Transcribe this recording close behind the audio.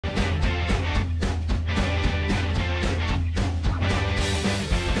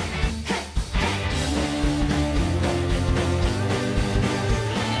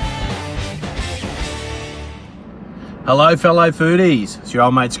Hello fellow foodies, it's your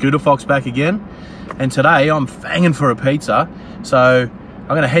old mate Scooter Fox back again, and today I'm fanging for a pizza. So I'm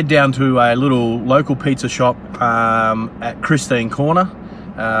going to head down to a little local pizza shop at Christine Corner,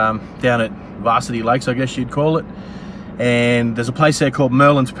 down at Varsity Lakes I guess you'd call it, and there's a place there called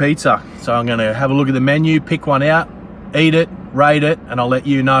Merlins Pizza. So I'm going to have a look at the menu, pick one out, eat it, rate it, and I'll let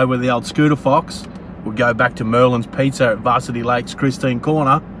you know whether the old Scooter Fox will go back to Merlins Pizza at Varsity Lakes Christine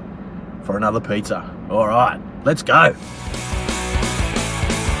Corner for another pizza. Alright, let's go.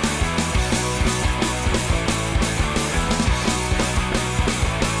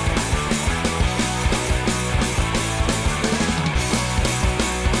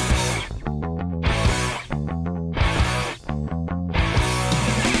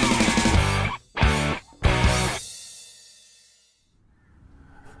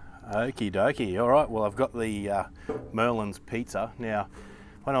 Okie dokie. Alright, well I've got the Merlins Pizza. Now,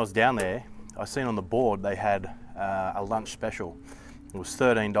 when I was down there, I seen on the board they had a lunch special. It was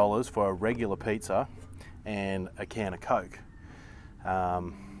 $13 for a regular pizza and a can of Coke.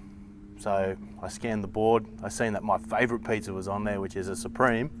 So I scanned the board, I seen that my favourite pizza was on there, which is a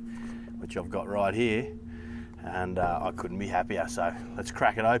Supreme, which I've got right here, and I couldn't be happier. So let's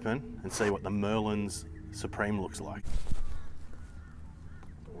crack it open and see what the Merlins Supreme looks like.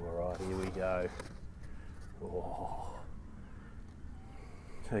 Alright, here we go. Oh.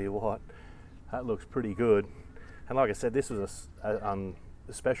 Tell you what, that looks pretty good. And like I said, this was a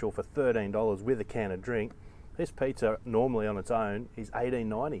special for $13 with a can of drink. This pizza normally on its own is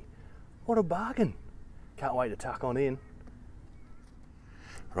 $18.90. What a bargain. Can't wait to tuck on in.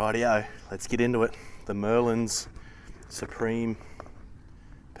 Rightio, let's get into it. The Merlins Supreme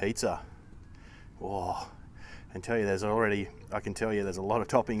Pizza. Oh, and tell you I can tell you there's a lot of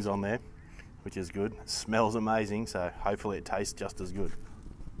toppings on there, which is good. It smells amazing, so hopefully it tastes just as good.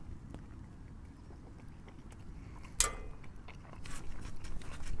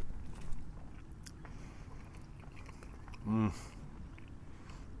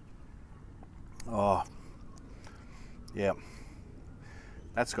 Oh, yeah,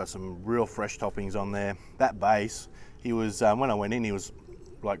 that's got some real fresh toppings on there. That base, he was, when I went in, he was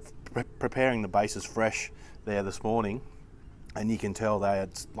like preparing the bases fresh there this morning, and you can tell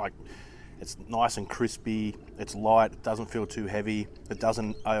that it's nice and crispy, it's light, it doesn't feel too heavy, it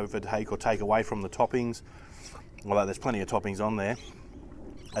doesn't overtake or take away from the toppings, although there's plenty of toppings on there.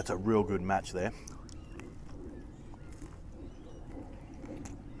 That's a real good match there.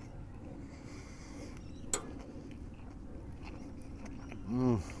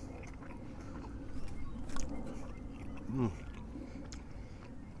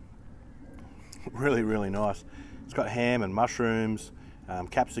 Really, really nice. It's got ham and mushrooms,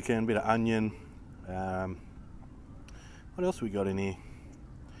 capsicum, bit of onion. What else we got in here?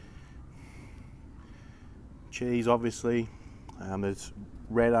 Cheese, obviously. There's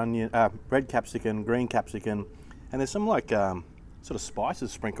red onion, red capsicum, green capsicum, and there's some like sort of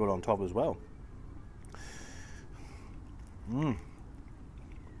spices sprinkled on top as well.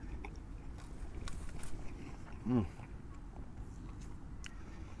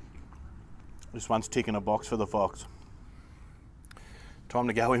 This one's ticking a box for the Fox. Time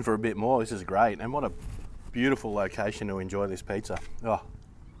to go in for a bit more. This is great, and what a beautiful location to enjoy this pizza. Oh.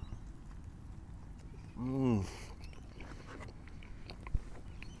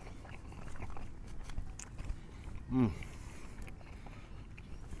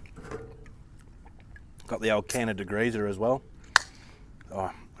 Got the old can of degreaser as well.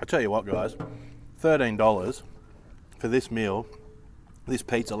 Oh, I tell you what guys, $13 for this meal, this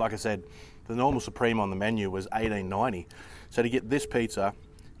pizza. Like I said, the normal Supreme on the menu was $18.90. So to get this pizza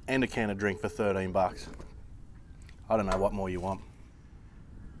and a can of drink for 13 bucks, I don't know what more you want.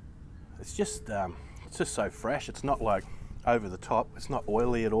 It's just so fresh. It's not like over the top. It's not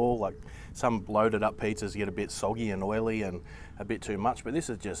oily at all. Like some bloated up pizzas get a bit soggy and oily and a bit too much, but this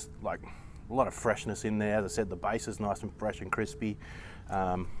is just like a lot of freshness in there. As I said, the base is nice and fresh and crispy.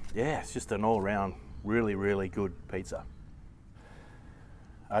 Yeah, it's just an all-round really, really good pizza.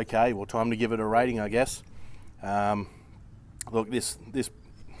 Okay, well, time to give it a rating, I guess. Look, this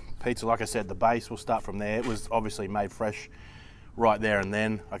pizza, like I said, the base, we'll start from there. It was obviously made fresh right there and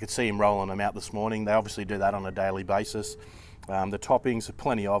then. I could see him rolling them out this morning. They obviously do that on a daily basis. The toppings,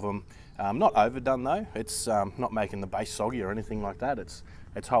 plenty of them. Not overdone though. It's not making the base soggy or anything like that. It's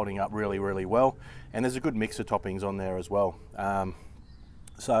holding up really, really well. And there's a good mix of toppings on there as well.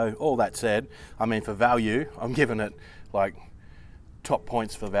 So all that said, I mean, for value, I'm giving it like top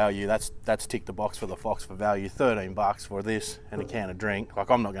points for value. That's ticked the box for the Fox for value. 13 bucks for this and a can of drink.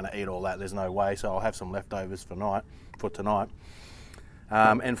 Like, I'm not going to eat all that, there's no way, so I'll have some leftovers for tonight.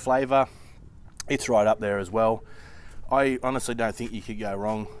 And flavour, it's right up there as well. I honestly don't think you could go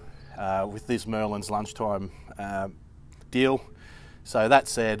wrong with this Merlins lunchtime deal. So that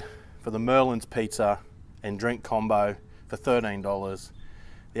said, for the Merlins pizza and drink combo for $13,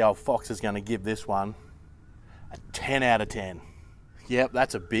 the old Fox is going to give this one a 10 out of 10. Yep,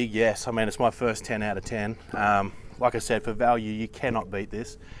 that's a big yes. I mean, it's my first 10 out of 10. Like I said, for value, you cannot beat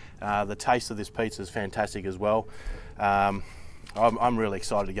this. The taste of this pizza is fantastic as well. I'm really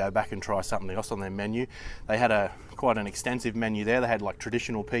excited to go back and try something else on their menu. They had quite an extensive menu there. They had like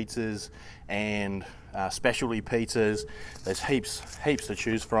traditional pizzas and specialty pizzas. There's heaps to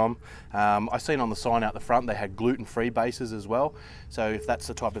choose from. I seen on the sign out the front they had gluten-free bases as well. So if that's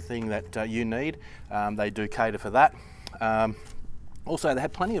the type of thing that you need, they do cater for that. Also, they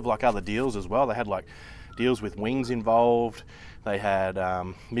had plenty of like other deals as well. They had like deals with wings involved. They had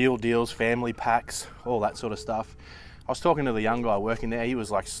meal deals, family packs, all that sort of stuff. I was talking to the young guy working there. He was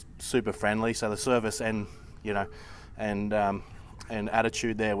like super friendly. So the service and and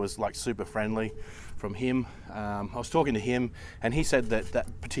attitude there was like super friendly from him. I was talking to him, and he said that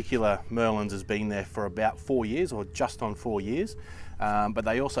that particular Merlins has been there for about 4 years, or just on 4 years. But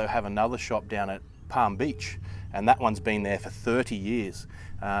they also have another shop down at Palm Beach, and that one's been there for 30 years.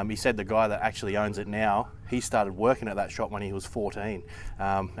 He said the guy that actually owns it now, he started working at that shop when he was 14,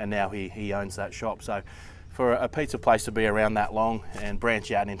 and now he owns that shop. So for a pizza place to be around that long and branch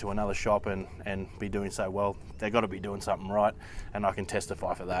out into another shop and be doing so well, they've got to be doing something right, and I can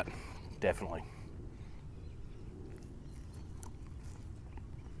testify for that, definitely.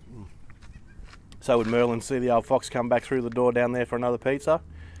 So would Merlin see the old Fox come back through the door down there for another pizza?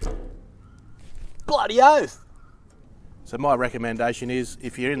 Bloody oath! So my recommendation is,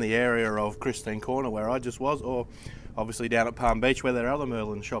 if you're in the area of Christine Corner where I just was, or obviously down at Palm Beach where their other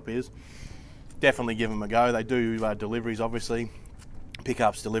Merlin shop is, definitely give them a go. They do deliveries, obviously,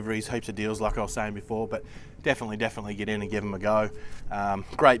 pickups, deliveries, heaps of deals like I was saying before, but definitely get in and give them a go.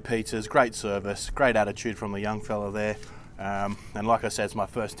 Great pizzas, great service, great attitude from the young fella there. And like I said, it's my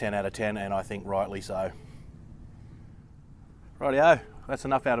first 10 out of 10, and I think rightly so. Rightio, that's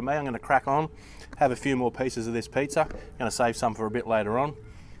enough out of me. I'm going to crack on, have a few more pieces of this pizza. I'm going to save some for a bit later on,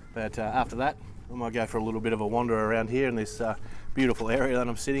 but after that I might go for a little bit of a wander around here in this beautiful area that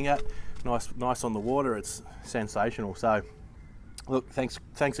I'm sitting at. Nice on the water. It's sensational. So look,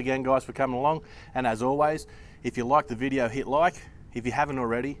 thanks again guys for coming along, and as always, if you like the video, hit like. If you haven't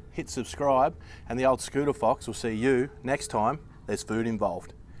already, hit subscribe, and the old Scooter Fox will see you next time there's food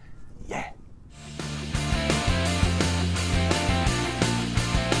involved. Yeah.